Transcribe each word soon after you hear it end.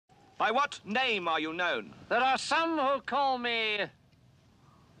By what name are you known? There are some who call me...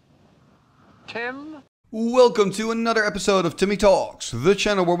 Tim? Welcome to another episode of Timmy Talks, the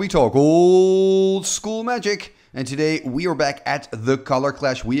channel where we talk old school Magic. And today we are back at the Color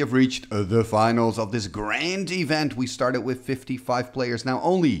Clash. We have reached the finals of this grand event. We started with 55 players, now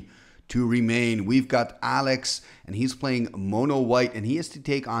only 2 remain. We've got Alex, and he's playing mono white, and he has to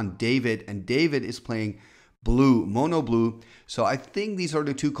take on David, and David is playing blue, mono blue. So I think these are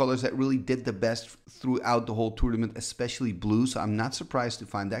the 2 colors that really did the best throughout the whole tournament, especially blue. So I'm not surprised to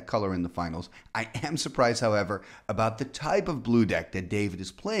find that color in the finals. I am surprised, however, about the type of blue deck that David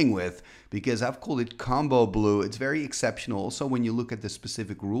is playing with, because I've called it combo blue. It's very exceptional. Also, when you look at the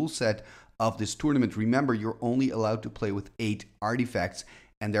specific rule set of this tournament, remember you're only allowed to play with 8 artifacts,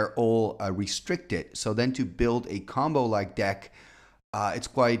 and they're all restricted. So then to build a combo like deck, it's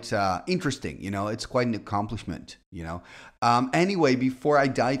quite interesting, it's quite an accomplishment, Anyway, before I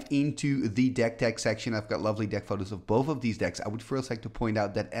dive into the deck tech section, I've got lovely deck photos of both of these decks. I would first like to point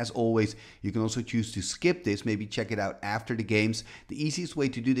out that, as always, you can also choose to skip this, maybe check it out after the games. The easiest way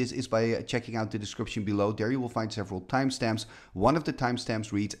to do this is by checking out the description below. There you will find several timestamps. One of the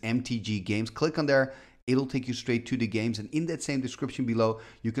timestamps reads MTG Games. Click on there. It'll take you straight to the games, and in that same description below,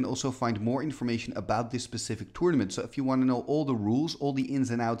 you can also find more information about this specific tournament. So if you want to know all the rules, all the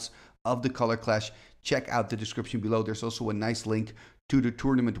ins and outs of the Color Clash, check out the description below. There's also a nice link to the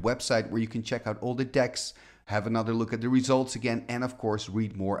tournament website where you can check out all the decks, have another look at the results again, and of course,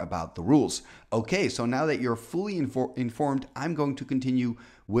 read more about the rules. Okay, so now that you're fully informed, I'm going to continue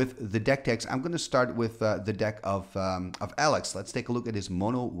with the deck techs. I'm going to start with the deck of Alex. Let's take a look at his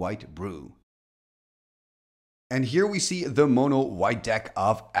mono white brew. And here we see the mono white deck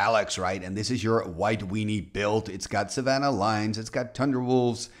of Alex, right? And this is your white weenie build. It's got Savannah Lions, it's got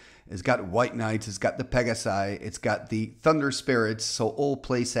Thunderwolves, it's got White Knights, it's got the Pegasi, it's got the Thunder Spirits, so all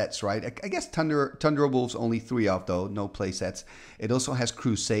play sets, right? I guess Thunderwolves only 3 of, though, no play sets. It also has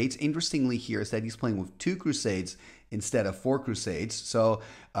Crusades. Interestingly here is that he's playing with 2 Crusades instead of 4 Crusades. So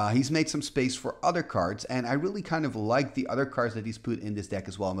he's made some space for other cards, and I really kind of like the other cards that he's put in this deck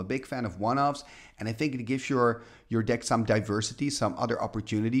as well. I'm a big fan of one-offs, and I think it gives your deck some diversity, some other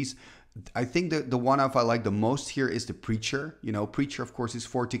opportunities. I think the one-off I like the most here is the Preacher. Preacher, of course, is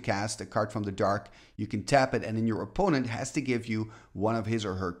 4 to cast, a card from the dark. You can tap it, and then your opponent has to give you one of his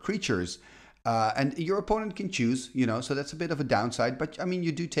or her creatures. And your opponent can choose, so that's a bit of a downside. But, I mean,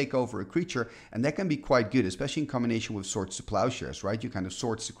 you do take over a creature, and that can be quite good, especially in combination with Swords to Plowshares, right? You kind of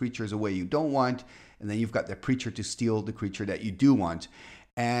swords the creatures away you don't want, and then you've got the Preacher to steal the creature that you do want.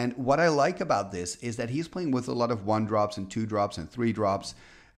 And what I like about this is that he's playing with a lot of 1-drops and 2-drops and 3-drops.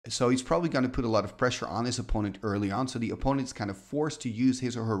 So he's probably going to put a lot of pressure on his opponent early on. So the opponent's kind of forced to use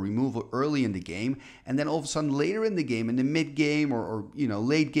his or her removal early in the game. And then all of a sudden later in the game, in the mid game or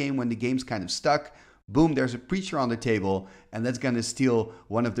late game when the game's kind of stuck, boom, there's a Preacher on the table. And that's going to steal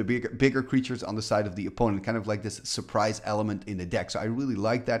one of the bigger creatures on the side of the opponent. Kind of like this surprise element in the deck. So I really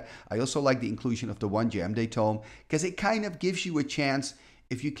like that. I also like the inclusion of the 1 Gem Day Tome, because it kind of gives you a chance,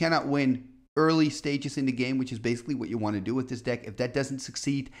 if you cannot win early stages in the game, which is basically what you want to do with this deck. If that doesn't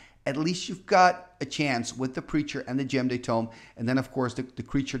succeed, at least you've got a chance with the Preacher and the Gem Day Tome. And then, of course, the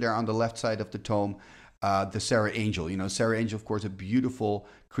creature there on the left side of the tome, the Serra Angel. Serra Angel, of course, a beautiful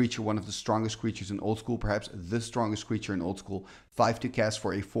creature, one of the strongest creatures in Old School, perhaps the strongest creature in Old School. 5 to cast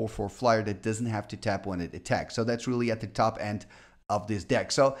for a 4/4 flyer that doesn't have to tap when it attacks. So that's really at the top end of this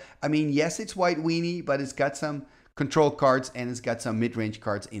deck. So, I mean, yes, it's white weenie, but it's got some control cards, and it's got some mid-range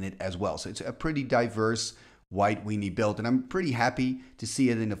cards in it as well. So it's a pretty diverse white weenie build, and I'm pretty happy to see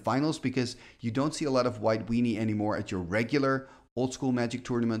it in the finals, because you don't see a lot of white weenie anymore at your regular Old School Magic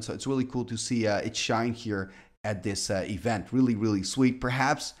tournament. So it's really cool to see it shine here at this event. Really, really sweet.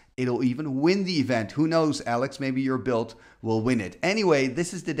 Perhaps it'll even win the event. Who knows, Alex? Maybe your build will win it. Anyway,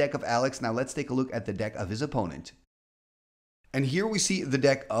 this is the deck of Alex. Now let's take a look at the deck of his opponent. And here we see the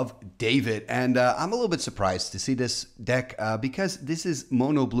deck of David, and I'm a little bit surprised to see this deck because this is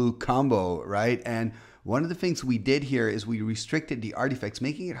mono blue combo, right? And one of the things we did here is we restricted the artifacts,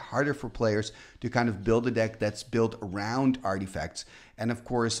 making it harder for players to kind of build a deck that's built around artifacts. And of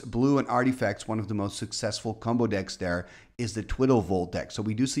course, blue and artifacts, one of the most successful combo decks there is the Twiddle Boom deck. So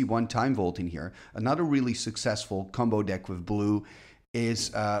we do see 1 Time Vault in here. Another really successful combo deck with blue is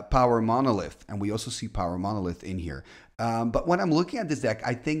Power Monolith, and we also see Power Monolith in here. But when I'm looking at this deck,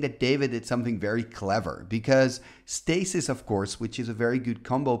 I think that David did something very clever, because Stasis, of course, which is a very good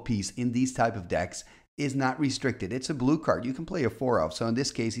combo piece in these type of decks, is not restricted. It's a blue card. You can play a 4 of. So in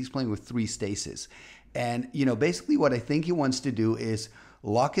this case, he's playing with 3 Stasis. And, basically what I think he wants to do is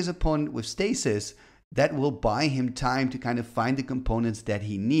lock his opponent with Stasis that will buy him time to kind of find the components that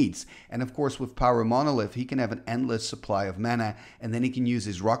he needs. And of course, with Power Monolith, he can have an endless supply of mana, and then he can use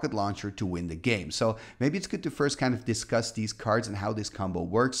his rocket launcher to win the game. So maybe it's good to first kind of discuss these cards and how this combo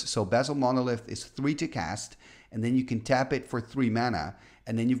works. So Basil Monolith is 3 to cast, and then you can tap it for 3 mana,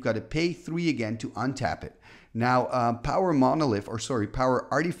 and then you've got to pay 3 again to untap it. Now, Power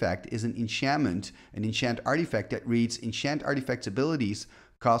Artifact is an enchant artifact that reads, enchant artifact's abilities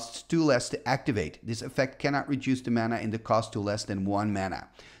costs 2 less to activate. This effect cannot reduce the mana in the cost to less than 1 mana.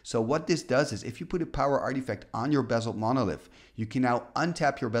 So what this does is if you put a power artifact on your Basalt Monolith, you can now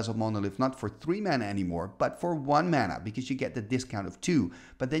untap your Basalt Monolith not for 3 mana anymore, but for 1 mana because you get the discount of 2.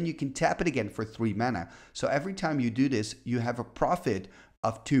 But then you can tap it again for 3 mana. So every time you do this, you have a profit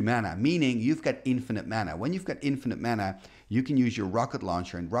of 2 mana, meaning you've got infinite mana. When you've got infinite mana, you can use your Rocket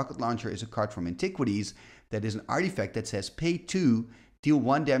Launcher, and Rocket Launcher is a card from Antiquities that is an artifact that says pay 2, deal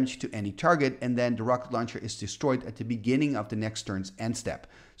 1 damage to any target, and then the Rocket Launcher is destroyed at the beginning of the next turn's end step.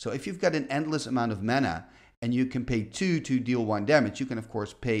 So if you've got an endless amount of mana and you can pay 2 to deal 1 damage, you can of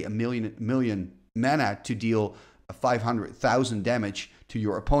course pay a million mana to deal 500,000 damage to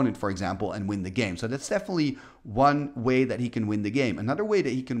your opponent, for example, and win the game. So that's definitely one way that he can win the game. Another way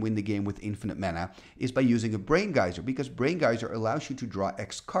that he can win the game with infinite mana is by using a Brain Geyser, because Brain Geyser allows you to draw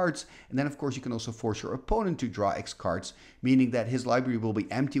X cards, and then of course you can also force your opponent to draw X cards, meaning that his library will be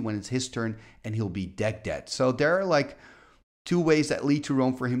empty when it's his turn and he'll be deck dead. So there are like 2 ways that lead to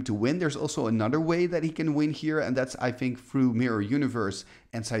Rome for him to win. There's also another way that he can win here, and that's, I think, through Mirror Universe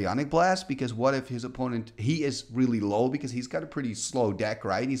and Psionic Blast, because what if his opponent, he is really low because he's got a pretty slow deck,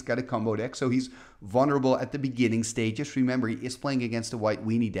 right? He's got a combo deck, so he's vulnerable at the beginning stages. Remember, he is playing against a white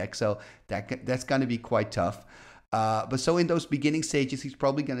weenie deck, so that's going to be quite tough. But so in those beginning stages, he's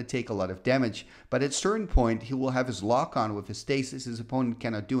probably going to take a lot of damage. But at a certain point, he will have his lock on with his stasis. His opponent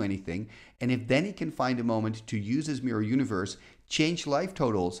cannot do anything. And if then he can find a moment to use his Mirror Universe, change life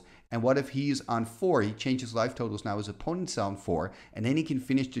totals. And what if he's on 4? He changes life totals now, his opponent's on 4. And then he can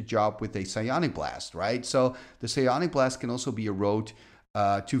finish the job with a Psionic Blast, right? So the Psionic Blast can also be a road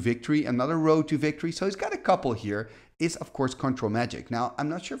to victory, another road to victory. So he's got a couple here. Is of course Control Magic. Now, I'm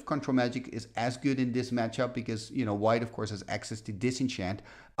not sure if Control Magic is as good in this matchup because, you know, white of course has access to Disenchant.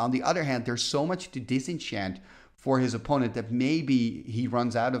 On the other hand, there's so much to disenchant for his opponent that maybe he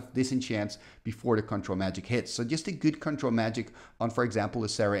runs out of disenchants before the Control Magic hits. So just a good Control Magic on, for example, a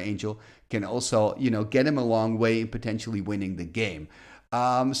Sarah Angel can also, you know, get him a long way in potentially winning the game.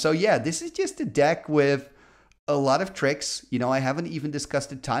 So yeah, this is just a deck with a lot of tricks. You know, I haven't even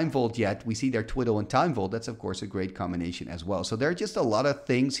discussed the Time Vault yet. We see their Twiddle and Time Vault. That's, of course, a great combination as well. So there are just a lot of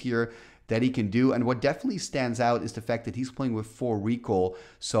things here that he can do. And what definitely stands out is the fact that he's playing with 4 recall.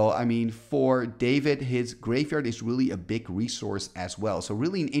 So, I mean, for David, his graveyard is really a big resource as well. So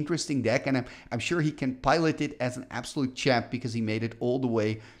really an interesting deck. And I'm sure he can pilot it as an absolute champ because he made it all the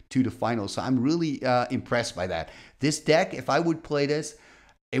way to the finals. So I'm really impressed by that. This deck, if I would play this,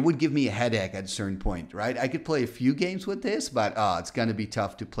 it would give me a headache at a certain point, right? I could play a few games with this, but it's going to be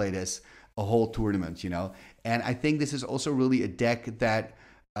tough to play this a whole tournament, you know? And I think this is also really a deck that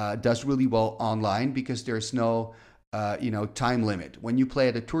does really well online because there's no, you know, time limit. When you play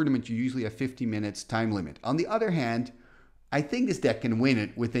at a tournament, you usually have 50 minutes time limit. On the other hand, I think this deck can win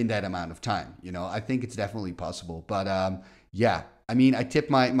it within that amount of time. You know, I think it's definitely possible. But yeah, I mean, I tip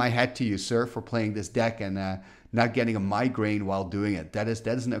my hat to you, sir, for playing this deck and not getting a migraine while doing it. That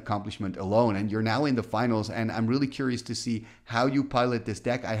is an accomplishment alone. And you're now in the finals, and I'm really curious to see how you pilot this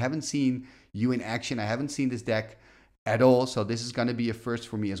deck. I haven't seen you in action. I haven't seen this deck at all. So this is going to be a first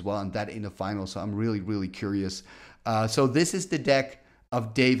for me as well, and that in the finals. So I'm really, really curious. So this is the deck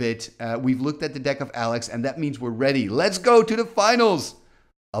of David. We've looked at the deck of Alex, and that means we're ready. Let's go to the finals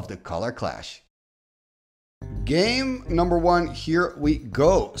of the Color Clash. Game number 1, here we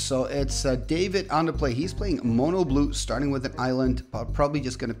go. So it's David on the play. He's playing mono blue, starting with an island. Probably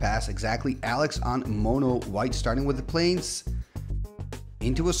just going to pass exactly. Alex on mono white, starting with the plains.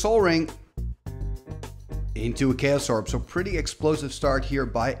 Into a Soul Ring. Into a Chaos Orb. So pretty explosive start here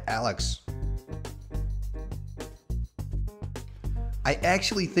by Alex. I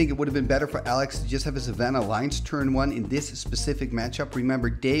actually think it would have been better for Alex to just have a Savannah Lines turn 1 in this specific matchup. Remember,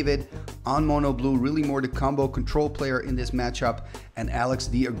 David on mono blue, really more the combo control player in this matchup, and Alex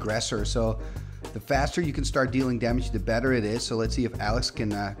the aggressor. So the faster you can start dealing damage, the better it is. So let's see if Alex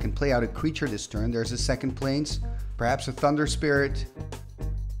can play out a creature this turn. There's a second plains, perhaps a Thunder Spirit,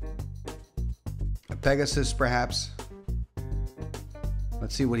 a Pegasus perhaps.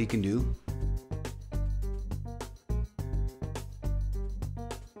 Let's see what he can do.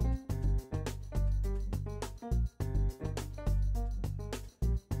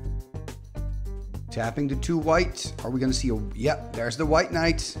 Tapping the 2 white. Are we going to see a... Yep, there's the white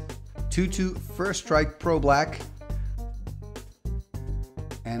knight. 2-2 first strike pro black.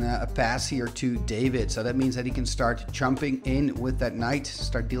 And a pass here to David. So that means that he can start jumping in with that knight.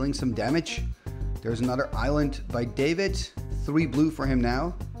 Start dealing some damage. There's another island by David. 3 blue for him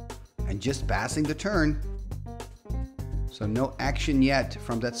now. And just passing the turn. So no action yet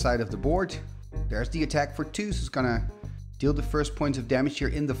from that side of the board. There's the attack for 2. So it's going to deal the first points of damage here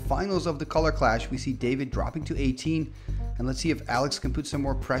in the finals of the color clash. We see David dropping to 18. And let's see if Alex can put some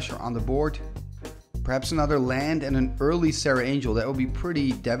more pressure on the board. Perhaps another land and an early Sarah Angel. That would be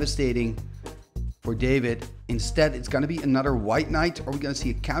pretty devastating for David. Instead, it's going to be another white knight. Or are we going to see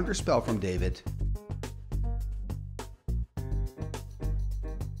a counter spell from David?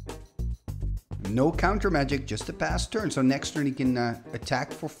 No counter magic, just a pass turn. So next turn he can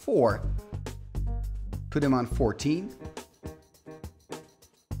attack for 4. Put him on 14.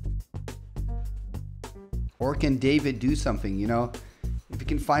 Or can David do something, you know? If he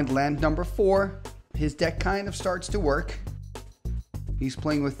can find land number 4, his deck kind of starts to work. He's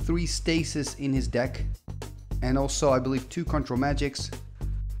playing with 3 stasis in his deck. And also, I believe, 2 control magics.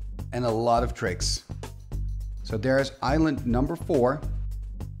 And a lot of tricks. So there's island number 4.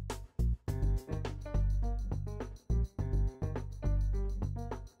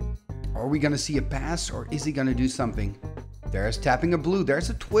 Are we going to see a pass, or is he going to do something? There's tapping a blue. There's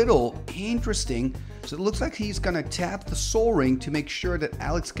a twiddle. Interesting. So it looks like he's going to tap the Soul Ring to make sure that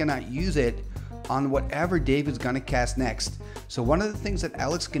Alex cannot use it on whatever David's going to cast next. So one of the things that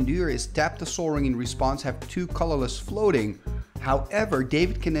Alex can do here is tap the Soul Ring in response, have 2 colorless floating. However,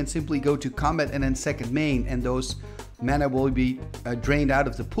 David can then simply go to combat and then second main, and those mana will be drained out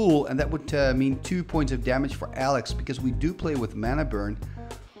of the pool, and that would mean 2 points of damage for Alex, because we do play with mana burn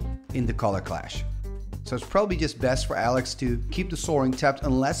in the color clash. So it's probably just best for Alex to keep the Soul Ring tapped,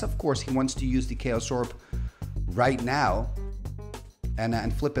 unless of course he wants to use the Chaos Orb right now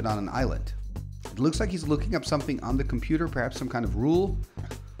and flip it on an island. It looks like he's looking up something on the computer, perhaps some kind of rule.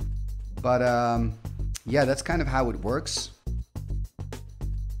 But yeah, that's kind of how it works.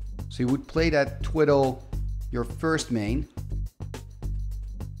 So you would play that Twiddle your first main.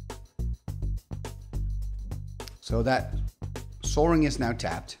 So that Soul Ring is now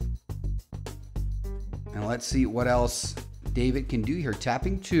tapped. And let's see what else David can do here.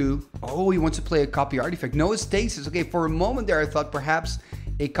 Tapping 2. Oh, he wants to play a copy artifact. No stasis. Okay, for a moment there I thought perhaps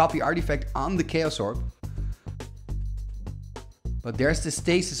a copy artifact on the Chaos Orb. But there's the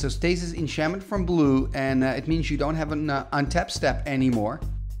stasis. So stasis enchantment from blue, and it means you don't have an untap step anymore.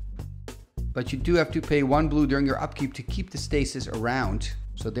 But you do have to pay 1 blue during your upkeep to keep the stasis around.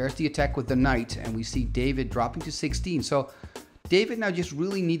 So there's the attack with the knight, and we see David dropping to 16. So David now just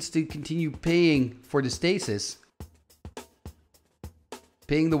really needs to continue paying for the stasis.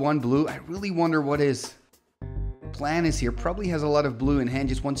 Paying the 1 blue. I really wonder what his plan is here. Probably has a lot of blue in hand,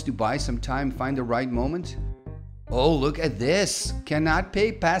 just wants to buy some time, find the right moment. Oh, look at this. Cannot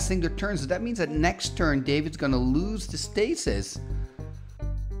pay passing the turn. So that means that next turn, David's going to lose the stasis.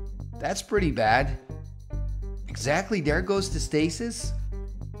 That's pretty bad. Exactly, there goes the stasis.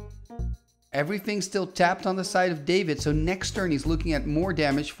 Everything's still tapped on the side of David, so next turn he's looking at more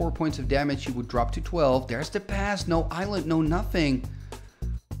damage, 4 points of damage. He would drop to 12. There's the pass, no island, no nothing.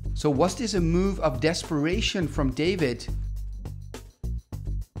 So was this a move of desperation from David?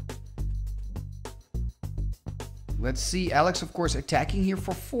 Let's see, Alex of course attacking here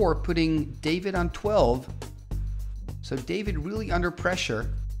for 4, putting David on 12. So David really under pressure.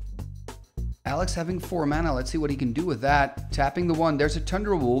 Alex having 4 mana, let's see what he can do with that. Tapping the 1, there's a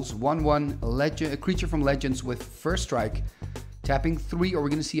Thunderwolves, 1/1 a creature from Legends with first strike. Tapping 3, or we're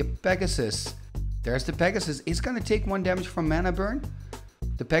going to see a Pegasus. There's the Pegasus. It's going to take 1 damage from mana burn.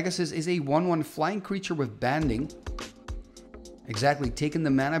 The Pegasus is a 1/1 flying creature with banding. Exactly, taking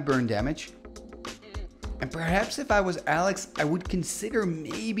the mana burn damage. And perhaps if I was Alex, I would consider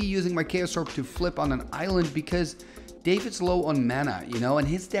maybe using my Chaos Orb to flip on an island, because David's low on mana, you know, and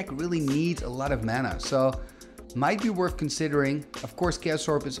his deck really needs a lot of mana. So might be worth considering. Of course, Chaos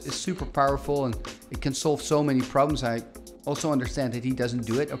Orb is super powerful and it can solve so many problems. I also understand that he doesn't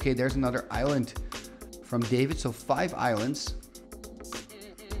do it. Okay, there's another island from David. So 5 islands.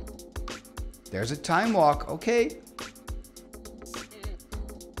 There's a Time Walk. Okay.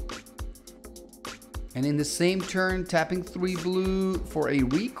 And in the same turn, tapping 3 blue for a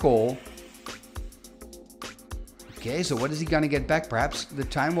recall. Okay, so what is he going to get back? Perhaps the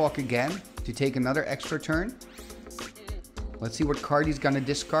Time Walk again to take another extra turn. Let's see what card he's going to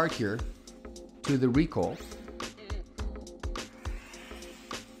discard here to the recall.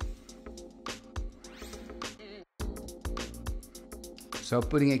 So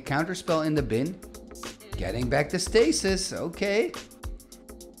putting a counter spell in the bin. Getting back to stasis, okay.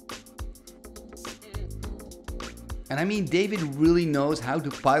 And I mean, David really knows how to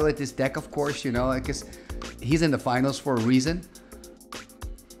pilot this deck, of course, you know, I guess he's in the finals for a reason.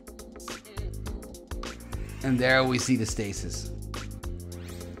 And there we see the stasis.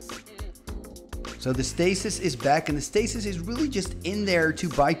 So the stasis is back, and the stasis is really just in there to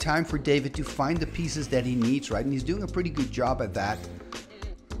buy time for David to find the pieces that he needs, right? And he's doing a pretty good job at that.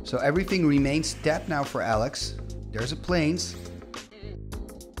 So everything remains tapped now for Alex. There's a Plains.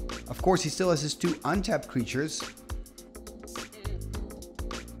 Of course, he still has his 2 untapped creatures.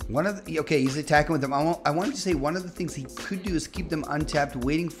 Okay, he's attacking with them. I wanted to say one of the things he could do is keep them untapped,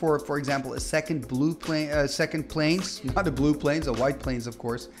 waiting for example, a second second Plains, not a blue Plains, a white Plains, of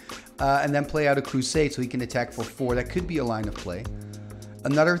course, and then play out a Crusade so he can attack for 4. That could be a line of play.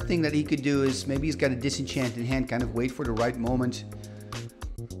 Another thing that he could do is maybe he's got a disenchant in hand, kind of wait for the right moment.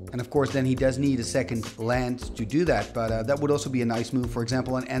 And of course, then he does need a second land to do that, but that would also be a nice move. For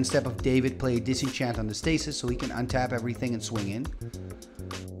example, on end step of David, play a disenchant on the stasis so he can untap everything and swing in.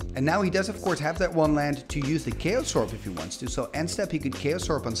 And now he does, of course, have that 1 land to use the Chaos Orb if he wants to. So end step, he could Chaos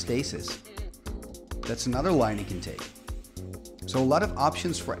Orb on stasis. That's another line he can take. So a lot of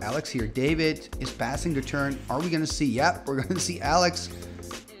options for Alex here. David is passing the turn. Are we going to see? Yep, we're going to see Alex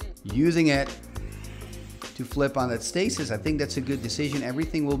using it to flip on that stasis. I think that's a good decision.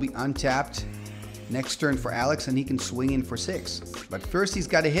 Everything will be untapped next turn for Alex, and he can swing in for 6. But first, he's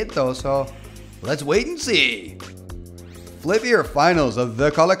got to hit, though. So let's wait and see. Flip here, finals of the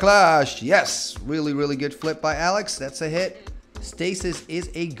Color Clash. Yes, really, really good flip by Alex. That's a hit. Stasis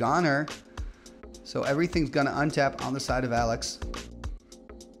is a goner. So everything's going to untap on the side of Alex.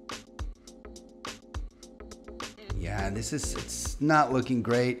 Yeah, it's not looking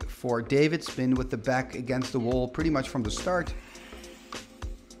great for David. Spin with the back against the wall pretty much from the start.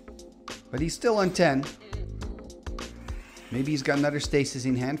 But he's still on 10. Maybe he's got another stasis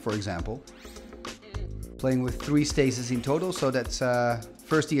in hand, for example. Playing with 3 stasis in total, so that's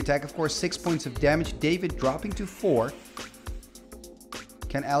first the attack, of course, 6 points of damage. David dropping to 4.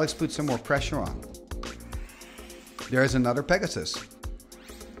 Can Alex put some more pressure on? There's another Pegasus.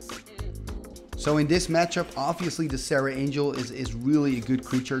 So in this matchup, obviously the Sarah Angel is really a good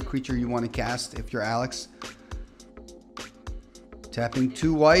creature you want to cast if you're Alex. Tapping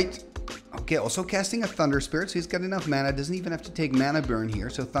 2 white. Okay, also casting a Thunder Spirit, so he's got enough mana. Doesn't even have to take mana burn here.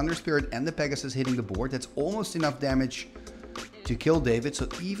 So Thunder Spirit and the Pegasus hitting the board. That's almost enough damage to kill David. So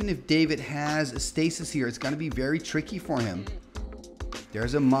even if David has a stasis here, it's going to be very tricky for him.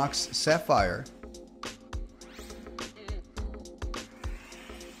 There's a Mox Sapphire.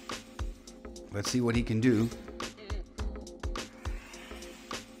 Let's see what he can do.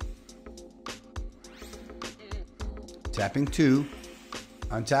 Tapping 2.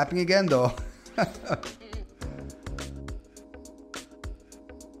 Untapping again, though.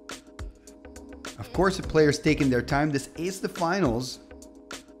 Of course, the player's taking their time. This is the finals.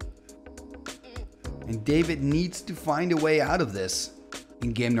 And David needs to find a way out of this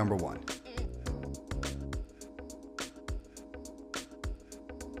in game number 1.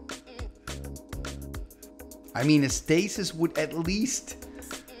 I mean, a stasis would at least,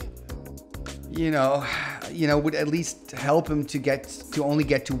 would at least help him to only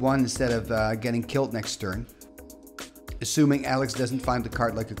get to 1 instead of getting killed next turn. Assuming Alex doesn't find the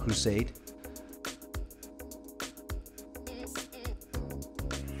card like a Crusade.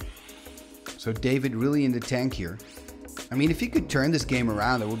 So David really in the tank here. I mean, if he could turn this game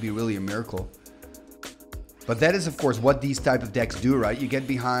around, that would be really a miracle. But that is, of course, what these type of decks do, right? You get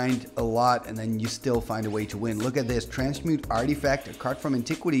behind a lot and then you still find a way to win. Look at this. Transmute Artifact, a card from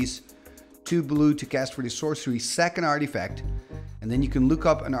Antiquities. 2 blue to cast for the sorcery, second artifact. And then you can look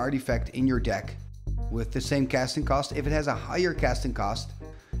up an artifact in your deck with the same casting cost. If it has a higher casting cost,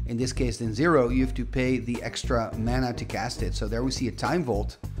 in this case than 0, you have to pay the extra mana to cast it. So there we see a Time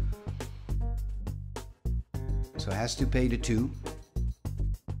Vault. So it has to pay the 2.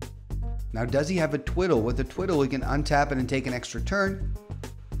 Now, does he have a Twiddle? With a Twiddle, he can untap it and take an extra turn.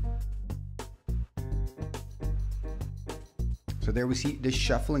 So there we see the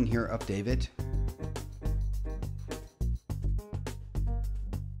shuffling here of David.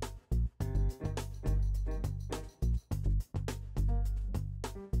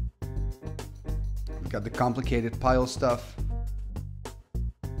 We've got the complicated pile stuff.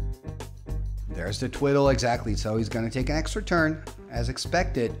 There's the Twiddle, exactly. So he's going to take an extra turn, as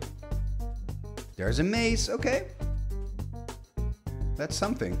expected. There's a Mace, okay. That's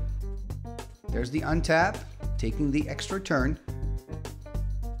something. There's the untap, taking the extra turn.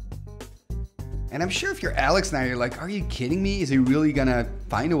 And I'm sure if you're Alex now, you're like, are you kidding me? Is he really gonna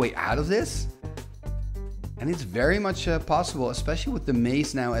find a way out of this? And it's very much possible, especially with the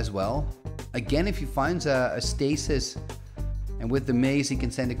maze now as well. Again, if he finds a stasis, and with the maze he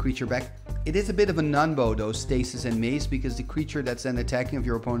can send a creature back. It is a bit of a nunbo, though, stasis and maze, because the creature that's then attacking of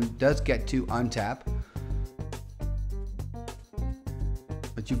your opponent does get to untap.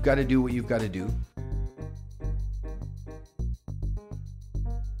 But you've got to do what you've got to do.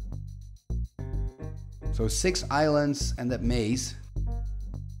 So 6 islands and that maze.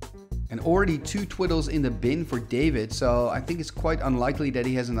 And already 2 Twiddles in the bin for David, so I think it's quite unlikely that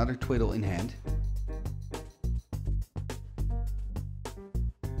he has another Twiddle in hand.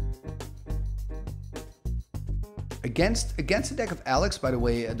 Against the deck of Alex, by the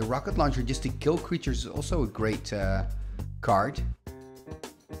way, the Rocket Launcher just to kill creatures is also a great card.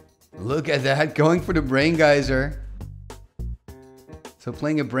 Look at that, going for the Brain Geyser. So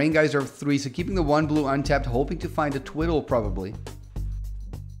playing a Brain Geyser of 3, so keeping the 1 blue untapped, hoping to find a Twiddle probably.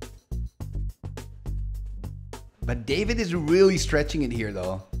 But David is really stretching it here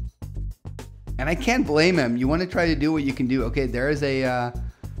though. And I can't blame him. You want to try to do what you can do. Okay, there is a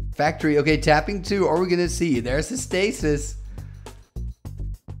factory. Okay, tapping 2. Are we going to see? There's the stasis.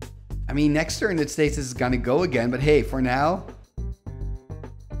 I mean, next turn that stasis is going to go again. But hey, for now,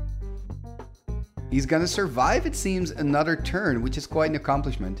 he's going to survive, it seems, another turn, which is quite an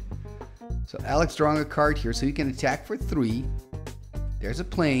accomplishment. So Alex drawing a card here, so he can attack for 3. There's a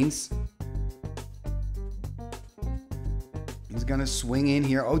Plains. He's going to swing in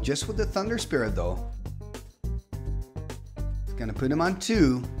here. Oh, just with the Thunder Spirit, though. He's going to put him on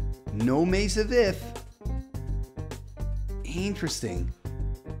 2. No Mace of If. Interesting.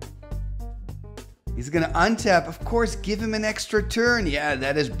 He's going to untap. Of course, give him an extra turn. Yeah,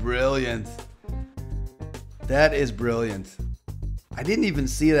 that is brilliant. That is brilliant. I didn't even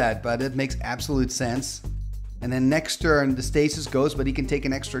see that, but it makes absolute sense. And then next turn, the stasis goes, but he can take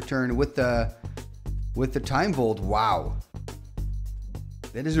an extra turn with the Time Vault. Wow.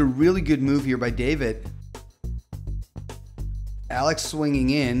 That is a really good move here by David. Alex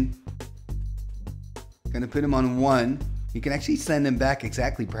swinging in. Gonna put him on 1. You can actually send him back,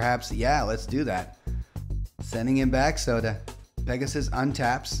 exactly, perhaps. Yeah, let's do that. Sending him back so the Pegasus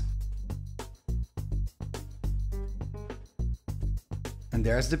untaps. And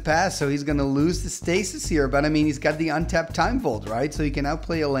there's the pass, so he's gonna lose the stasis here, but I mean, he's got the untapped Time Vault, right? So he can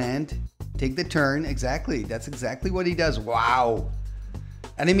outplay a land, take the turn, exactly. That's exactly what he does. Wow.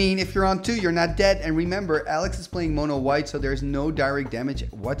 And I mean, if you're on 2, you're not dead. And remember, Alex is playing mono white, so there's no direct damage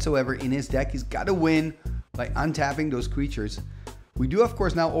whatsoever in his deck. He's got to win by untapping those creatures. We do, of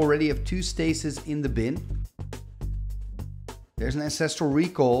course, now already have 2 stasis in the bin. There's an Ancestral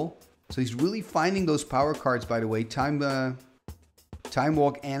Recall. So he's really finding those power cards, by the way. Time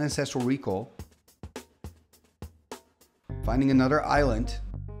Walk and Ancestral Recall. Finding another island.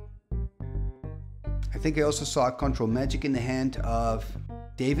 I think I also saw Control Magic in the hand of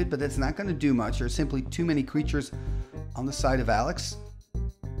David, but that's not going to do much. There's simply too many creatures on the side of Alex.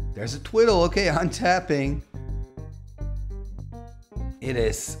 There's a Twiddle. Okay, untapping. It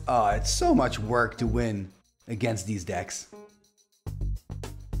is. It's so much work to win against these decks.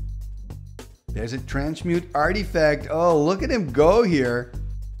 There's a Transmute Artifact. Oh, look at him go here.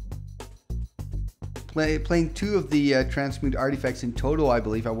 Playing 2 of the Transmute Artifacts in total, I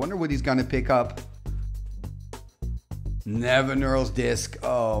believe. I wonder what he's going to pick up. Nevinyrral's Disc.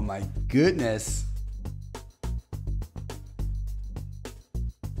 Oh my goodness.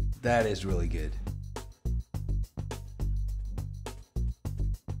 That is really good.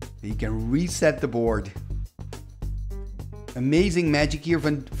 You can reset the board. Amazing magic here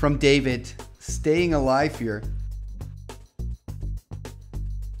from David. Staying alive here.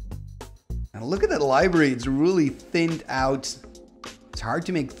 And look at that library. It's really thinned out. It's hard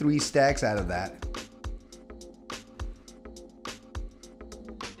to make 3 stacks out of that.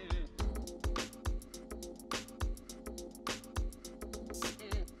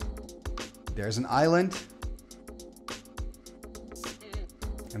 There's an island.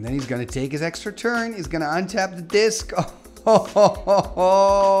 And then he's going to take his extra turn. He's going to untap the disc.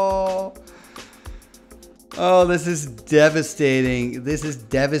 Oh, this is devastating. This is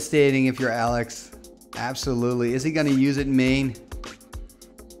devastating if you're Alex. Absolutely. Is he going to use it main?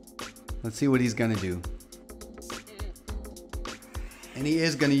 Let's see what he's going to do. And he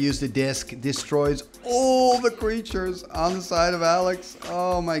is going to use the disc. Destroys all the creatures on the side of Alex.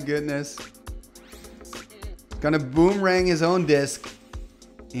 Oh my goodness. Gonna boomerang his own disc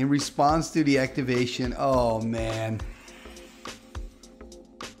in response to the activation. Oh man.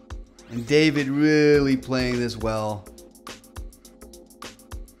 And David really playing this well.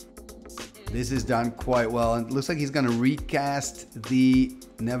 This is done quite well. And it looks like he's gonna recast the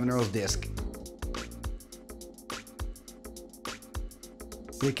Nevinyrral's Disc.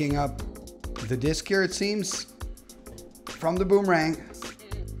 Picking up the disc here, it seems, from the boomerang.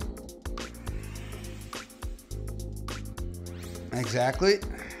 Exactly.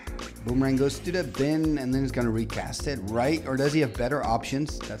 Boomerang goes to the bin and then he's going to recast it, right? Or does he have better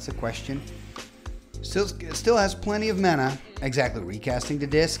options? That's the question. Still has plenty of mana. Exactly, recasting the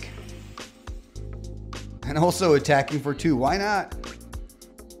disc. And also attacking for 2. Why not?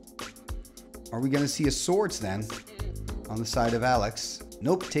 Are we going to see a swords then on the side of Alex?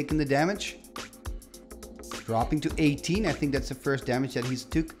 Nope, taking the damage. Dropping to 18. I think that's the first damage that he's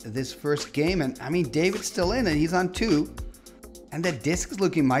took this first game. And I mean, David's still in and he's on 2. And that disc is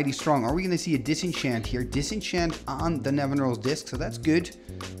looking mighty strong. Are we going to see a disenchant here? Disenchant on the Nevinyrral's disc, so that's good.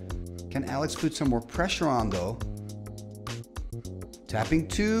 Can Alex put some more pressure on though? Tapping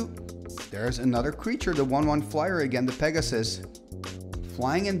 2. There's another creature, the 1/1 flyer again, the Pegasus.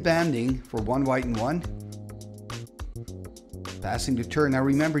 Flying and banding for 1 white and 1. Passing the turn. Now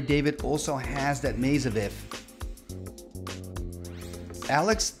remember, David also has that Maze of If.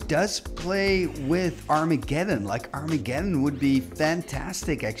 Alex does play with Armageddon. Like, Armageddon would be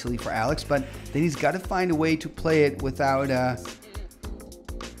fantastic actually for Alex, but then he's got to find a way to play it without,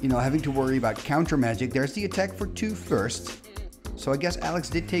 you know, having to worry about counter magic. There's the attack for 2 first. So I guess Alex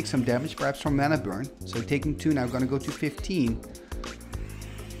did take some damage, perhaps from mana burn. So taking 2 now, going to go to 15.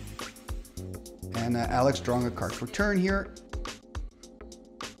 And Alex drawing a card for turn here.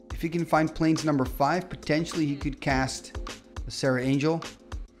 If he can find planes number 5, potentially he could cast a Serra Angel.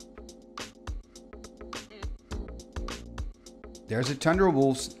 There's a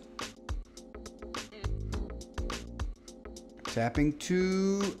Thunderwolves. Tapping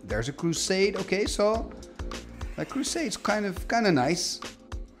 2. There's a Crusade. Okay, so that Crusade's kind of nice.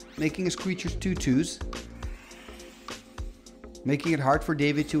 Making his creatures 2/2s. Making it hard for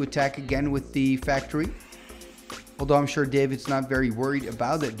David to attack again with the factory. Although I'm sure David's not very worried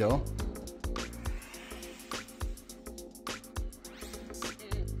about it though.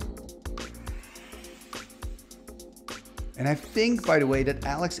 And I think, by the way, that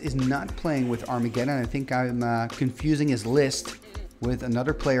Alex is not playing with Armageddon. I think I'm confusing his list with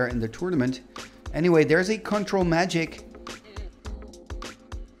another player in the tournament. Anyway, there's a control magic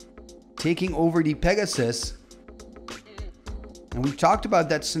taking over the Pegasus. And we talked about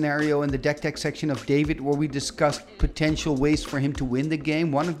that scenario in the deck tech section of David, where we discussed potential ways for him to win the game.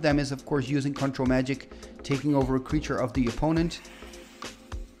 One of them is, of course, using control magic, taking over a creature of the opponent.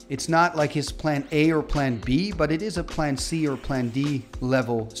 It's not like his plan A or plan B, but it is a plan C or plan D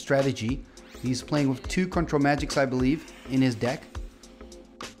level strategy. He's playing with 2 control magics, I believe, in his deck.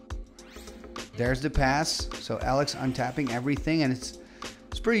 There's the pass. So Alex untapping everything, and it's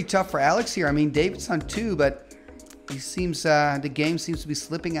pretty tough for Alex here. I mean, David's on 2, but he seems the game seems to be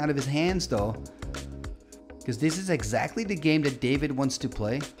slipping out of his hands though, because this is exactly the game that David wants to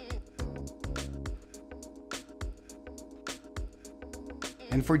play.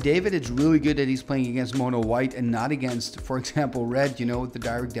 And for David, it's really good that he's playing against mono white and not against, for example, red, you know, with the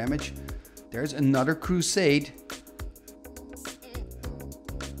direct damage. There's another Crusade.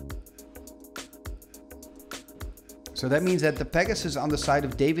 So that means that the Pegasus on the side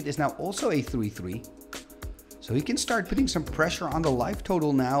of David is now also a 3/3. So he can start putting some pressure on the life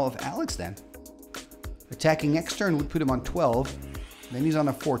total now of Alex then. Attacking next turn would put him on 12. Then he's on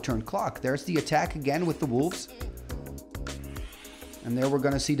a 4-turn clock. There's the attack again with the Wolves. And there we're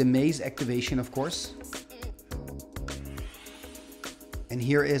going to see the Maze activation, of course. And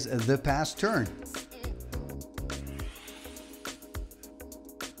here is the pass turn.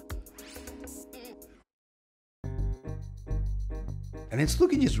 And it's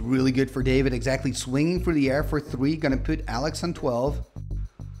looking just really good for David. Exactly, swinging for the air for 3. Going to put Alex on 12.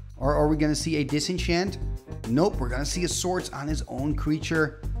 Or are we going to see a disenchant? Nope, we're going to see a swords on his own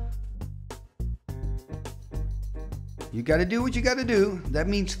creature. You got to do what you got to do. That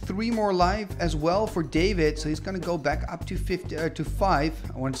means 3 more life as well for David. So he's going to go back up to 5.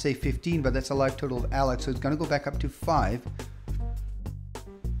 I want to say 15, but that's a life total of Alex. So it's going to go back up to 5.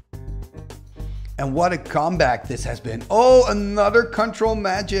 And what a comeback this has been. Oh, another control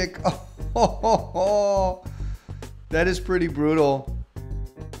magic. Oh, that is pretty brutal.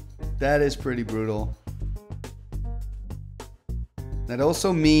 That is pretty brutal. That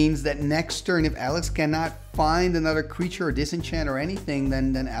also means that next turn, if Alex cannot find another creature or disenchant or anything,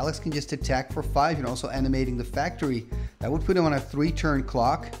 then Alex can just attack for 5 and also animating the factory. That would put him on a 3-turn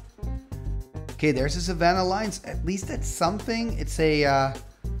clock. Okay, there's a Savannah Lines. At least that's something. It's a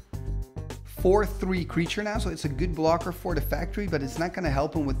 4/3 creature now, so it's a good blocker for the factory, but it's not going to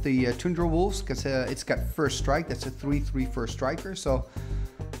help him with the Tundra Wolves because it's got first strike. That's a 3/3 first striker, so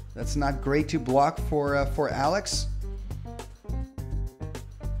that's not great to block for Alex.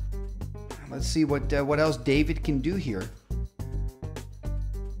 Let's see what else David can do here.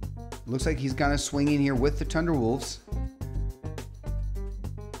 Looks like he's gonna swing in here with the Thunderwolves.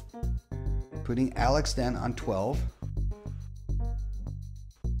 Putting Alex then on 12.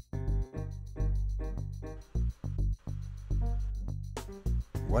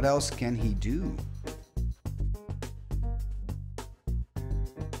 What else can he do?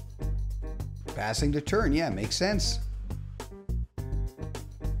 Passing the turn, yeah, makes sense.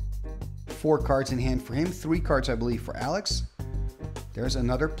 4 cards in hand for him, 3 cards I believe for Alex. There's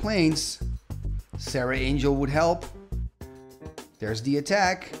another Plains. Sarah Angel would help. There's the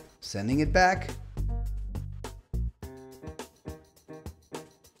attack, sending it back.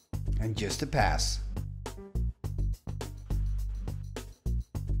 And just a pass.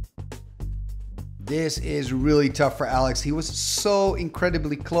 This is really tough for Alex. He was so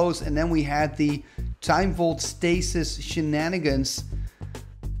incredibly close, and then we had the Time Vault Stasis shenanigans.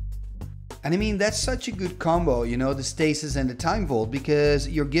 And I mean, that's such a good combo, you know, the Stasis and the Time Vault, because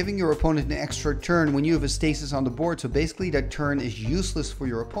you're giving your opponent an extra turn when you have a Stasis on the board. So basically that turn is useless for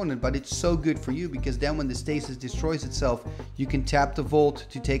your opponent, but it's so good for you because then when the Stasis destroys itself, you can tap the Vault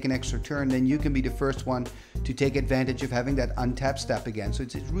to take an extra turn. Then you can be the first one to take advantage of having that untap step again. So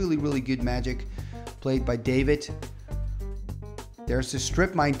it's really, really good magic played by David. There's the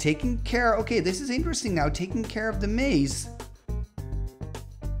Strip Mine taking care. Okay, this is interesting now, taking care of the maze.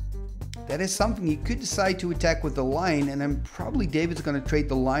 That is something he could decide to attack with the line, and then probably David's going to trade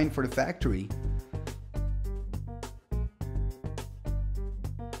the line for the factory.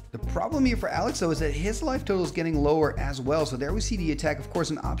 The problem here for Alex though is that his life total is getting lower as well. So there we see the attack. Of course,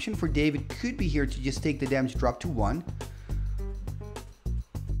 an option for David could be here to just take the damage drop to 1.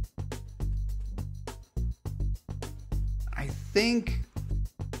 I think...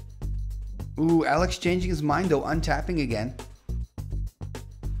 Ooh, Alex changing his mind though, untapping again.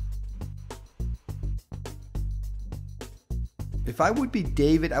 If I would be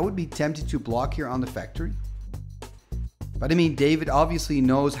David, I would be tempted to block here on the factory. But I mean, David obviously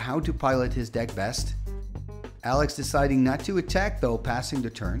knows how to pilot his deck best. Alex deciding not to attack though, passing the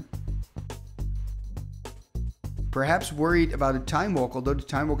turn. Perhaps worried about a Time Walk, although the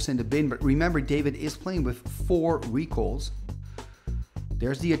Time Walk's in the bin. But remember, David is playing with 4 recalls.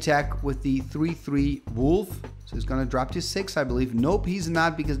 There's the attack with the 3/3 Wolf. So he's going to drop to 6, I believe. Nope, he's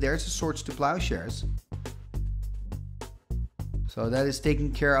not, because there's the Swords to Plowshares. So that is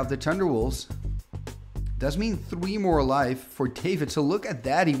taking care of the Thunderwolves. Does mean 3 more alive for David. So look at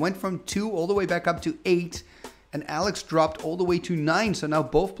that. He went from 2 all the way back up to 8. And Alex dropped all the way to 9. So now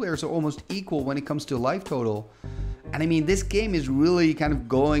both players are almost equal when it comes to life total. And I mean, this game is really kind of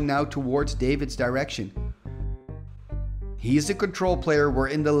going now towards David's direction. He's the control player. We're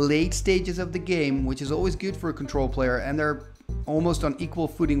in the late stages of the game, which is always good for a control player. And they're almost on equal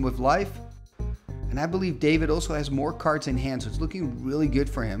footing with life. And I believe David also has more cards in hand, so it's looking really good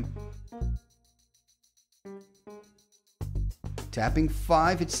for him. Tapping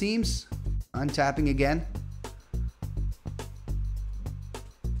 5, it seems. Untapping again.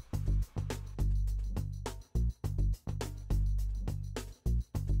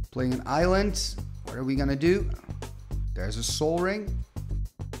 Playing an island. What are we going to do? There's a Soul Ring.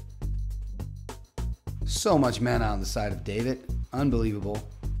 So much mana on the side of David. Unbelievable.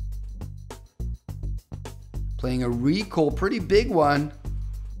 Playing a recall, pretty big one.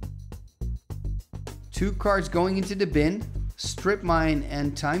 2 cards going into the bin. Strip Mine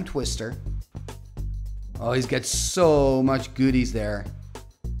and Time Twister. Oh, he's got so much goodies there.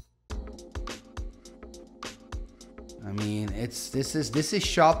 I mean, this is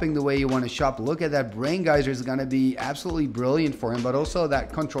shopping the way you want to shop. Look at that. Brain Geyser is going to be absolutely brilliant for him, but also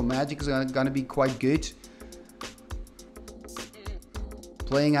that Control Magic is going to be quite good.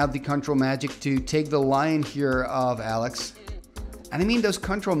 Playing out the Control Magic to take the line here of Alex. And I mean, those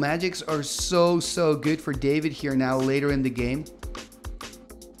Control Magics are so good for David here now later in the game.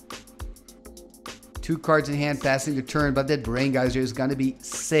 2 cards in hand, passing the turn, but that Brain Geyser is going to be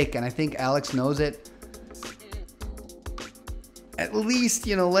sick, and I think Alex knows it. At least,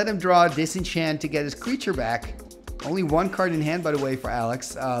 you know, let him draw a Disenchant to get his creature back. Only 1 card in hand, by the way, for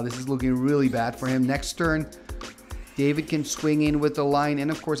Alex. This is looking really bad for him. Next turn, David can swing in with the line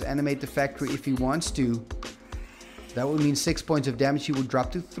and, of course, animate the factory if he wants to. That would mean 6 points of damage. He would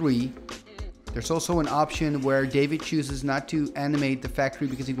drop to 3. There's also an option where David chooses not to animate the factory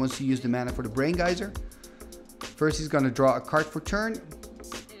because he wants to use the mana for the Brain Geyser. First, he's going to draw a card for turn.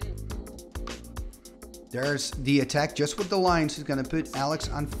 There's the attack just with the lines. He's going to put Alex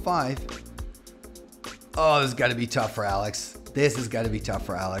on 5. Oh, this has got to be tough for Alex. This has got to be tough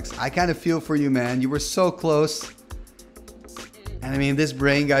for Alex. I kind of feel for you, man. You were so close. And I mean, this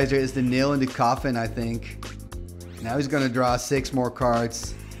Brain Geyser is the nail in the coffin, I think. Now he's going to draw 6 more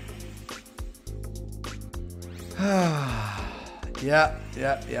cards. Yep.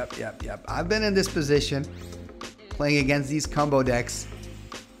 I've been in this position, playing against these combo decks.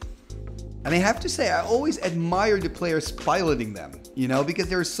 And I have to say, I always admire the players piloting them, you know, because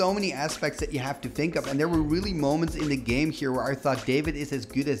there are so many aspects that you have to think of. And there were really moments in the game here where I thought David is as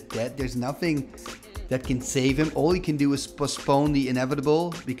good as dead. There's nothing that can save him. All he can do is postpone the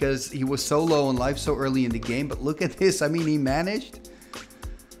inevitable because he was so low on life so early in the game. But look at this. I mean, he managed.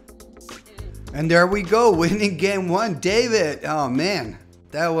 And there we go, winning game 1. David, oh man,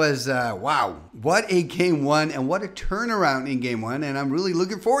 that was, wow. What a game 1 and what a turnaround in game 1. And I'm really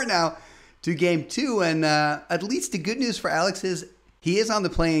looking forward now to game 2. And at least the good news for Alex is he is on the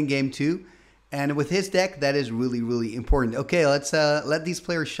play in game 2. And with his deck, that is really, really important. Okay, let's let these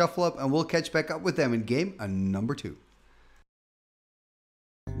players shuffle up and we'll catch back up with them in game number 2.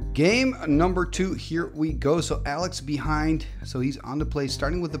 Game number 2, here we go. So Alex behind, so he's on the play,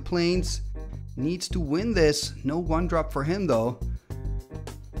 starting with the plains. Needs to win this. No 1-drop for him though.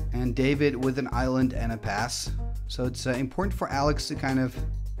 And David with an island and a pass. So it's important for Alex to kind of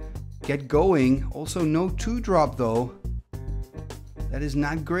get going. Also no 2-drop though. That is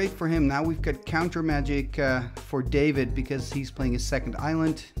not great for him. Now we've got counter magic for David because he's playing his second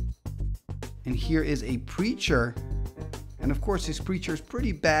island. And here is a Preacher. And of course his Preacher is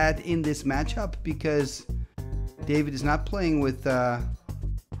pretty bad in this matchup because David is not playing with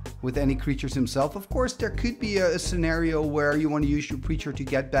any creatures himself. Of course, there could be a scenario where you want to use your Preacher to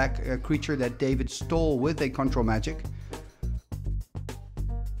get back a creature that David stole with a control magic.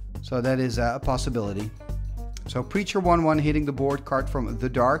 So that is a possibility. So Preacher 1/1 hitting the board, card from the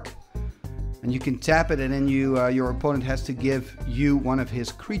dark. And you can tap it and then your opponent has to give you one of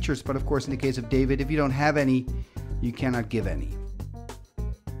his creatures. But of course, in the case of David, if you don't have any, you cannot give any.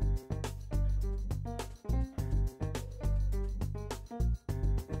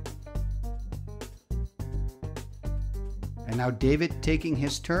 And now David taking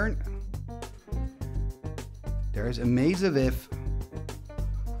his turn. There's a Maze of If.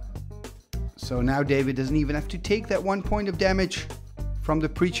 So now David doesn't even have to take that 1 point of damage from the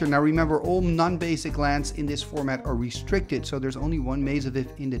Preacher. Now remember, all non-basic lands in this format are restricted. So there's only 1 Maze of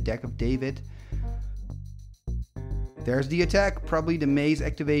If in the deck of David. There's the attack. Probably the Maze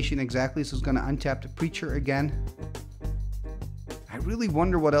activation exactly. So it's going to untap the Preacher again. I really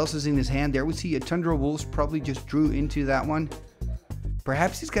wonder what else is in his hand. There we see a Tundra Wolves, probably just drew into that one.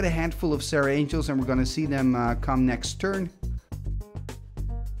 Perhaps he's got a handful of Serra Angels and we're going to see them come next turn.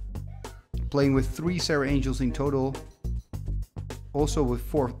 Playing with 3 Serra Angels in total. Also with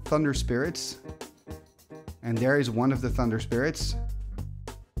 4 Thunder Spirits. And there is one of the Thunder Spirits.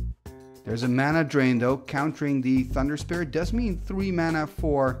 There's a mana drain though, countering the Thunder Spirit. Does mean 3 mana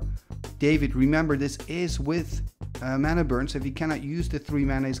for David. Remember, this is with mana burn, so if he cannot use the 3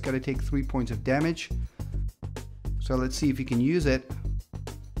 mana, he's got to take 3 points of damage. So let's see if he can use it.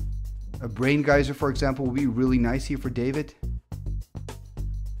 A Brain Geyser, for example, will be really nice here for David.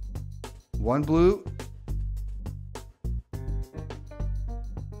 1 blue.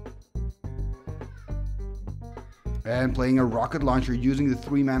 And playing a Rocket Launcher, using the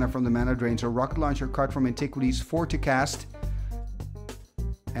 3 mana from the mana drain. So Rocket Launcher, card from Antiquities, 4 to cast.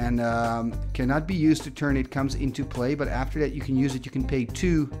 And cannot be used to turn it comes into play, but after that you can use it. You can pay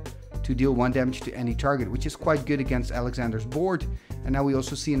 2 to deal 1 damage to any target, which is quite good against Alexander's board. And now we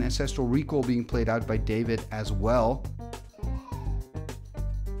also see an Ancestral Recall being played out by David as well.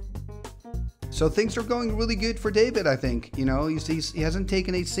 So things are going really good for David, I think. You know, he hasn't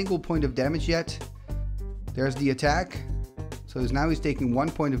taken a single point of damage yet. There's the attack. So now he's taking 1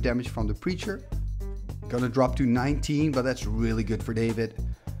 point of damage from the Preacher. Gonna drop to 19, but that's really good for David.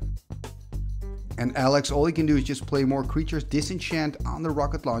 And Alex, all he can do is just play more creatures, disenchant on the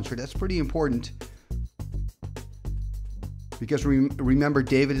Rocket Launcher. That's pretty important. Because remember,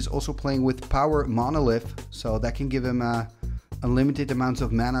 David is also playing with Power Monolith, so that can give him unlimited amounts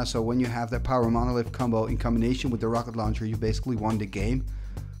of mana. So when you have that Power Monolith combo in combination with the Rocket Launcher, you basically won the game.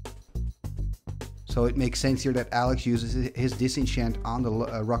 So it makes sense here that Alex uses his disenchant on the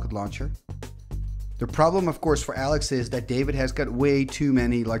Rocket Launcher. The problem, of course, for Alex is that David has got way too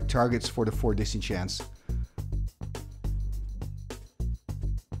many targets for the 4 disenchants.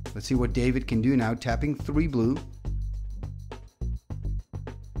 Let's see what David can do now. Tapping 3 blue.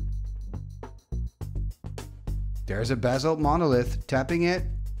 There's a Basalt Monolith. Tapping it.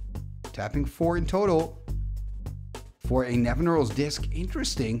 Tapping 4 in total. For a Nevinyrral's Disc.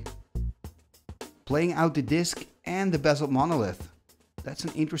 Interesting. Playing out the disc and the Basalt Monolith. That's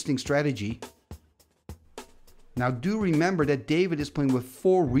an interesting strategy. Now do remember that David is playing with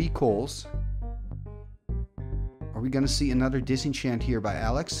 4 recalls. Are we going to see another disenchant here by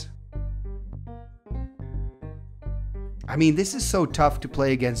Alex? I mean, this is so tough to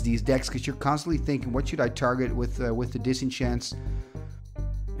play against these decks because you're constantly thinking, what should I target with the disenchants?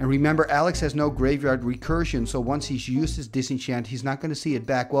 And remember, Alex has no graveyard recursion, so once he's used his disenchant, he's not going to see it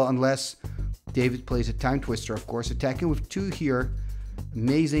back. Well, unless David plays a Time Twister, of course. Attacking with 2 here,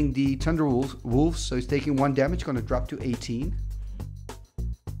 amazing the Thunder Wolves, so he's taking 1 damage, going to drop to 18.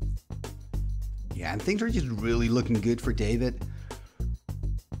 Yeah, and things are just really looking good for David.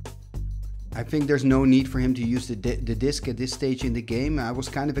 I think there's no need for him to use the disc at this stage in the game. I was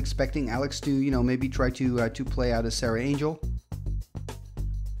kind of expecting Alex to, you know, maybe try to play out a Sarah Angel.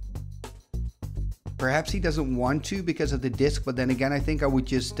 Perhaps he doesn't want to because of the disc, but then again, I think I would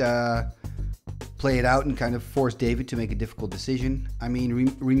just play it out and kind of force David to make a difficult decision. I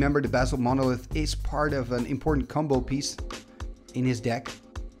mean, remember the Basalt Monolith is part of an important combo piece in his deck.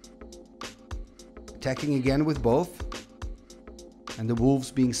 Attacking again with both. And the Wolves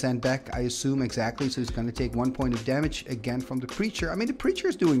being sent back, I assume, exactly. So he's going to take 1 point of damage again from the Preacher. I mean, the Preacher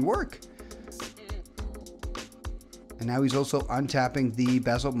is doing work. And now he's also untapping the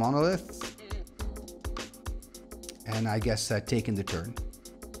Basalt Monolith. And I guess taking the turn.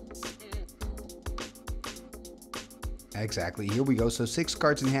 Exactly, here we go. So 6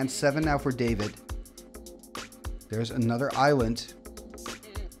 cards in hand, 7 now for David. There's another island.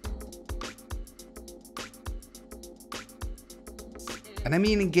 And I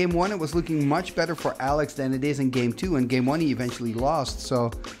mean, in game 1, it was looking much better for Alex than it is in game 2. In game 1, he eventually lost. So,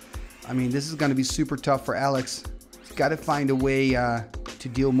 I mean, this is going to be super tough for Alex. He's got to find a way to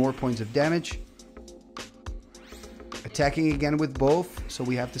deal more points of damage. Attacking again with both. So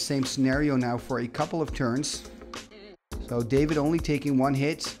we have the same scenario now for a couple of turns. So David only taking 1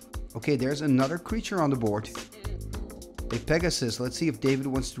 hit. Okay, there's another creature on the board. A Pegasus. Let's see if David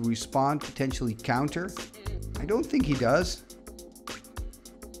wants to respond, potentially counter. I don't think he does.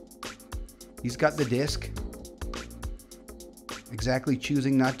 He's got the disc. Exactly,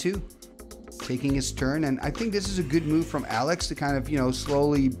 choosing not to. Taking his turn. And I think this is a good move from Alex to kind of, you know,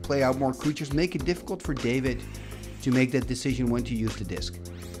 slowly play out more creatures. Make it difficult for David to make that decision when to use the disc.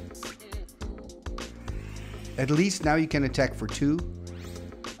 At least now you can attack for 2.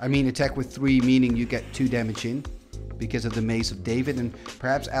 I mean, attack with 3, meaning you get 2 damage in because of the Mace of David. And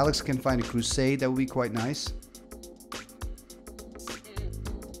perhaps Alex can find a Crusade. That would be quite nice.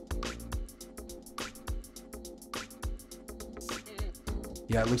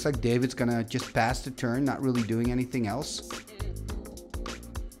 Yeah, it looks like David's gonna just pass the turn, not really doing anything else.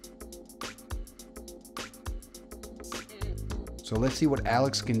 So let's see what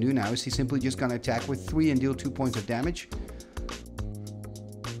Alex can do now. Is he simply just gonna attack with 3 and deal 2 points of damage?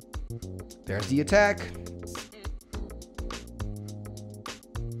 There's the attack.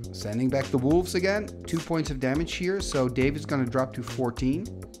 Sending back the Wolves again. 2 points of damage here, so David's gonna drop to 14.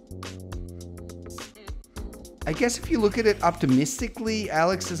 I guess if you look at it optimistically,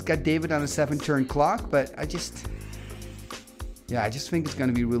 Alex has got David on a 7-turn clock, but I just think it's going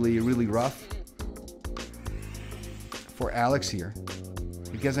to be really, really rough for Alex here.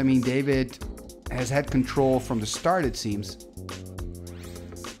 Because, I mean, David has had control from the start, it seems.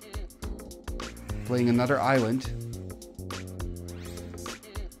 Playing another island.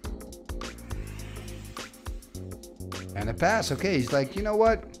 And a pass. Okay, he's like, you know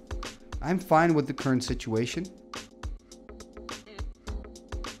what? I'm fine with the current situation.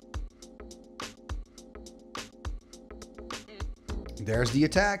 There's the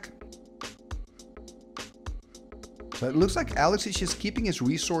attack. So it looks like Alex is just keeping his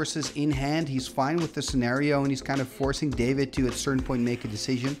resources in hand. He's fine with the scenario and he's kind of forcing David to at a certain point make a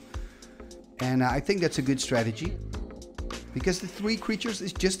decision. And I think that's a good strategy. Because the 3 creatures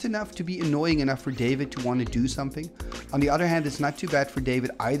is just enough to be annoying enough for David to want to do something. On the other hand, it's not too bad for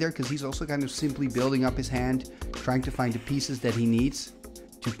David either, because he's also kind of simply building up his hand, trying to find the pieces that he needs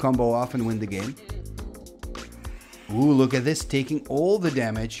to combo off and win the game. Ooh, look at this, taking all the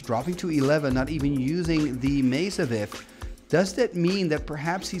damage, dropping to 11, not even using the Mace of If. Does that mean that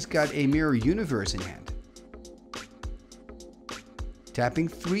perhaps he's got a Mirror Universe in hand? Tapping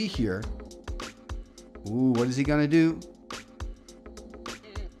 3 here. Ooh, what is he gonna do?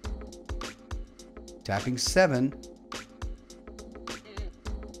 Tapping 7.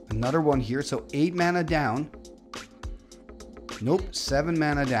 Another one here, so 8 mana down. Nope, 7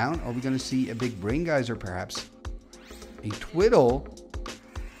 mana down. Are we going to see a big Brain Geyser perhaps? A Twiddle.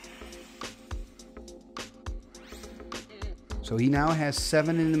 So he now has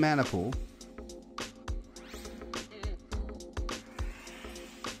 7 in the mana pool.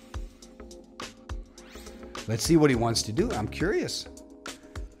 Let's see what he wants to do. I'm curious.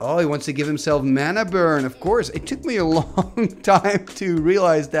 Oh, he wants to give himself mana burn. Of course. It took me a long time to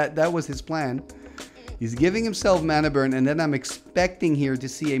realize that that was his plan. He's giving himself mana burn, and then I'm expecting here to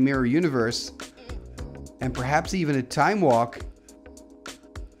see a mirror universe. And perhaps even a time walk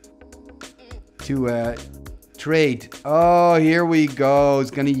to trade. Oh, here we go. He's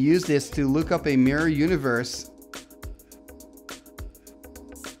going to use this to look up a mirror universe.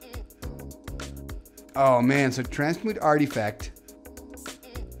 Oh man, so transmute artifact.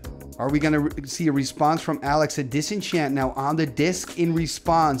 Are we going to see a response from Alex? A disenchant now on the disc in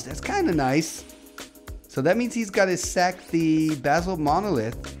response. That's kind of nice. So that means he's got to sack the Basalt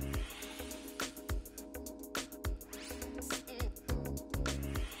Monolith.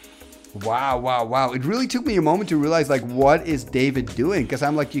 Wow, wow, wow. It really took me a moment to realize, like, what is David doing? Because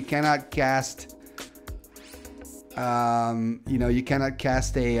I'm like, you cannot cast, you know, you cannot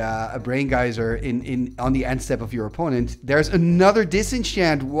cast a Brain Geyser on the end step of your opponent. There's another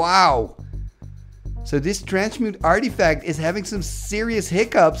disenchant. Wow. So this transmute artifact is having some serious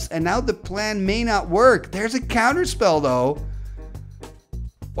hiccups, and now the plan may not work. There's a counterspell, though.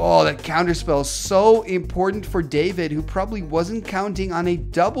 Oh, that counterspell is so important for David, who probably wasn't counting on a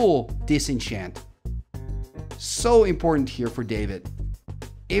double disenchant. So important here for David.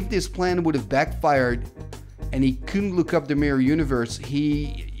 If this plan would have backfired and he couldn't look up the mirror universe,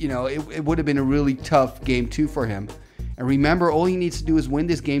 it would have been a really tough game 2 for him. And remember, all he needs to do is win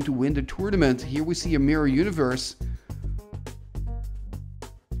this game to win the tournament. Here we see a mirror universe.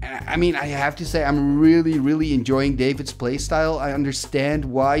 I mean, I have to say, I'm really, really enjoying David's playstyle. I understand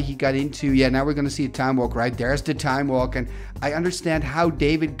why he got into... Yeah, now we're going to see a time walk, right? There's the time walk. And I understand how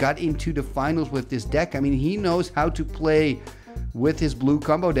David got into the finals with this deck. I mean, he knows how to play with his blue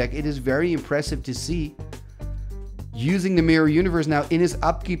combo deck. It is very impressive to see. Using the mirror universe now in his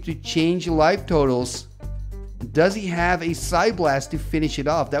upkeep to change life totals. Does he have a Psyblast to finish it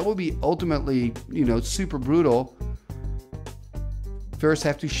off? That will be ultimately, super brutal. First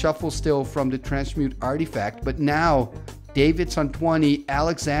have to shuffle still from the transmute artifact, but now David's on 20,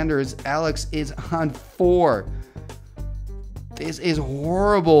 Alex is on 4. This is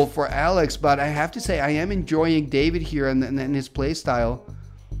horrible for Alex, but I have to say I am enjoying David here and his play style.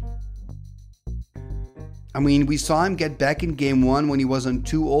 I mean, we saw him get back in game 1 when he was on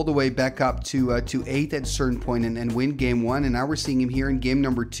 2 all the way back up to 8 at a certain point and win game 1, and now we're seeing him here in game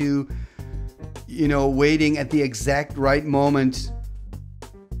number 2, waiting at the exact right moment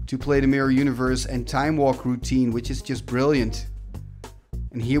to play the mirror universe and time walk routine, which is just brilliant.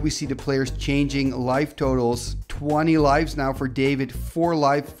 And here we see the players changing life totals. 20 lives now for David, 4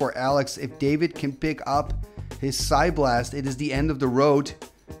 life for Alex. If David can pick up his Psyblast, it is the end of the road.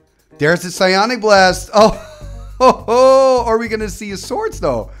 There's the Psionic Blast. Oh, are we gonna see his swords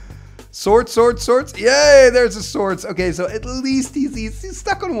though? Swords. Yay, there's the swords. Okay, so at least he's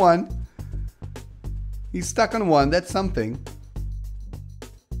stuck on 1. He's stuck on 1. That's something.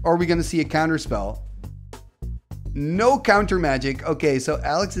 Or are we going to see a counter spell? No counter magic. Okay, so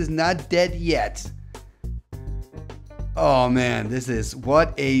Alex is not dead yet. Oh man,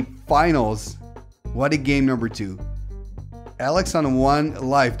 what a finals. What a game number 2. Alex on 1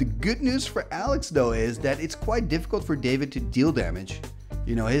 life. The good news for Alex though is that it's quite difficult for David to deal damage.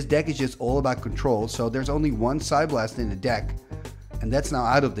 His deck is just all about control, so there's only 1 Psyblast in the deck, and that's now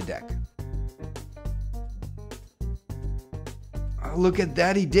out of the deck. Look at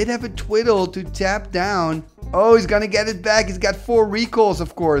that. He did have a Twiddle to tap down. Oh, he's going to get it back. He's got 4 recalls,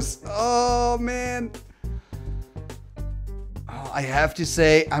 of course. Oh, man. Oh, I have to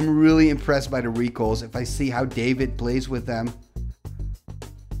say, I'm really impressed by the recalls if I see how David plays with them.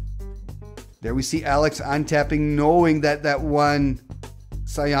 There we see Alex untapping, knowing that that 1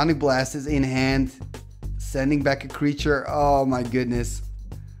 Psionic Blast is in hand. Sending back a creature. Oh, my goodness.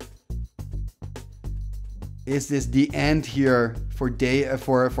 Is this the end here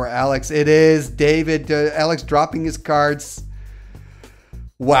for Alex? It is. David, Alex dropping his cards.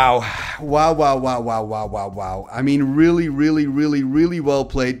 Wow. I mean, really well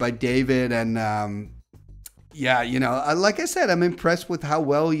played by David. And yeah, like I said, I'm impressed with how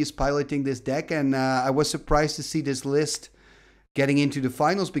well he's piloting this deck. And I was surprised to see this list getting into the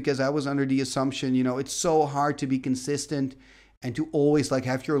finals, because I was under the assumption, it's so hard to be consistent and to always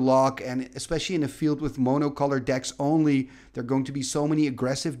have your lock, and especially in a field with monocolor decks only, there are going to be so many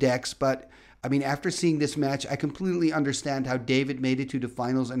aggressive decks. But I mean, after seeing this match, I completely understand how David made it to the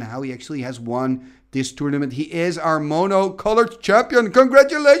finals and how he actually has won this tournament. He is our monocolored champion.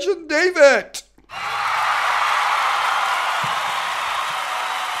 Congratulations, David!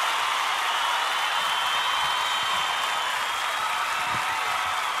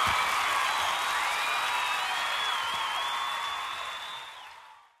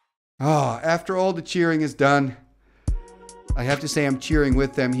 Oh, after all the cheering is done, I have to say I'm cheering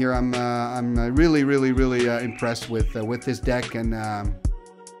with them here. I'm really impressed with this deck and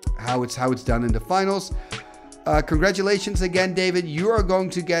how it's done in the finals. Congratulations again, David. You are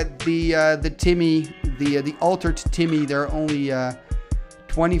going to get the Timmy, the altered Timmy. There are only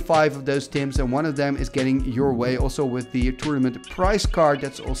 25 of those Tims, and one of them is getting your way. Also with the tournament prize card,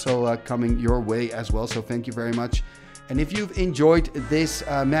 that's also coming your way as well. So thank you very much. And if you've enjoyed this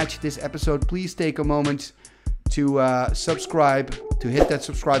match, this episode, please take a moment to subscribe, to hit that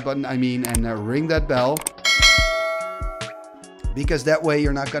subscribe button, and ring that bell. Because that way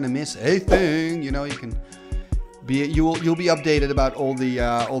you're not gonna miss a thing. You know, you'll be updated about all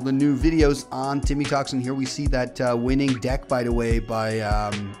the new videos on Timmy Talks. And here we see that winning deck, by the way,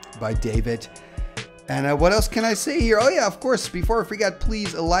 by David. And what else can I say here? Oh yeah, of course, before I forget,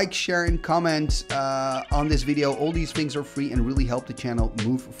 please like, share, and comment on this video. All these things are free and really help the channel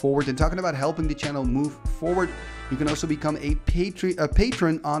move forward. And talking about helping the channel move forward, you can also become a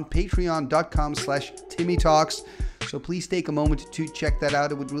patron on patreon.com/TimmyTalks. So please take a moment to check that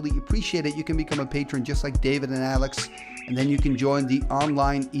out. I would really appreciate it. You can become a patron just like David and Alex. And then you can join the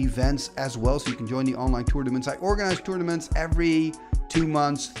online events as well. So you can join the online tournaments. I organize tournaments every 2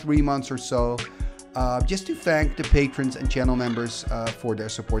 months, 3 months or so. Just to thank the patrons and channel members for their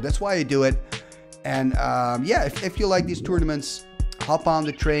support. That's why I do it. And yeah, if you like these tournaments, hop on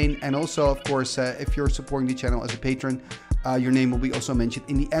the train. And also, of course, if you're supporting the channel as a patron, your name will be also mentioned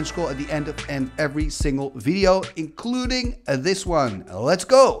in the end scroll at the end of every single video, including this one. Let's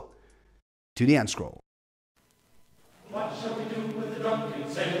go to the end scroll. What shall we do with the drunken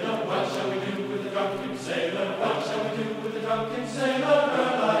sailor? What shall we do with the drunken sailor? What shall we do with the drunken sailor?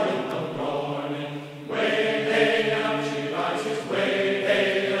 Early in the morning, way hey and up she rises, way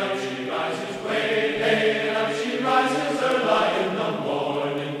hey and up she rises, way hey and up she rises early in the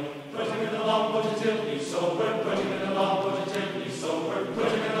morning. Put him in the longboat until he's sober. Put him in the longboat until he's sober.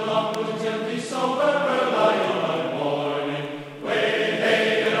 Put him in the longboat until he's sober. Early in the morning, way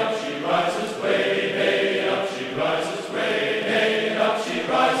hey and up she rises, way hey and up she rises. She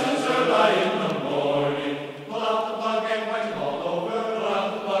rises early in the morning. Pull out the plug and wet him all over. Pull out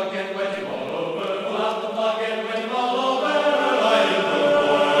the plug and wet him all over. Pull out the plug and wet him all over. Early in the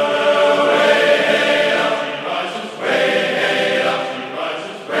morning. Way hey up she rises. Way hey up she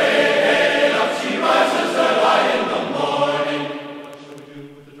rises. Way hey up she rises early in the morning. What shall we do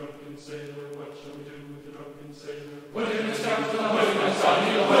with the drunken sailor? What shall we do with the drunken sailor? Put him in the scout to the hood of my son.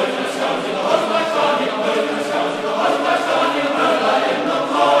 Put him in the scout to the hood of my son. Put him in the scout to the hood of my son.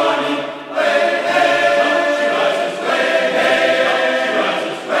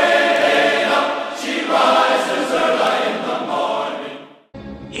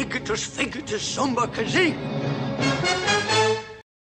 Ficus, Sumba, Kazee.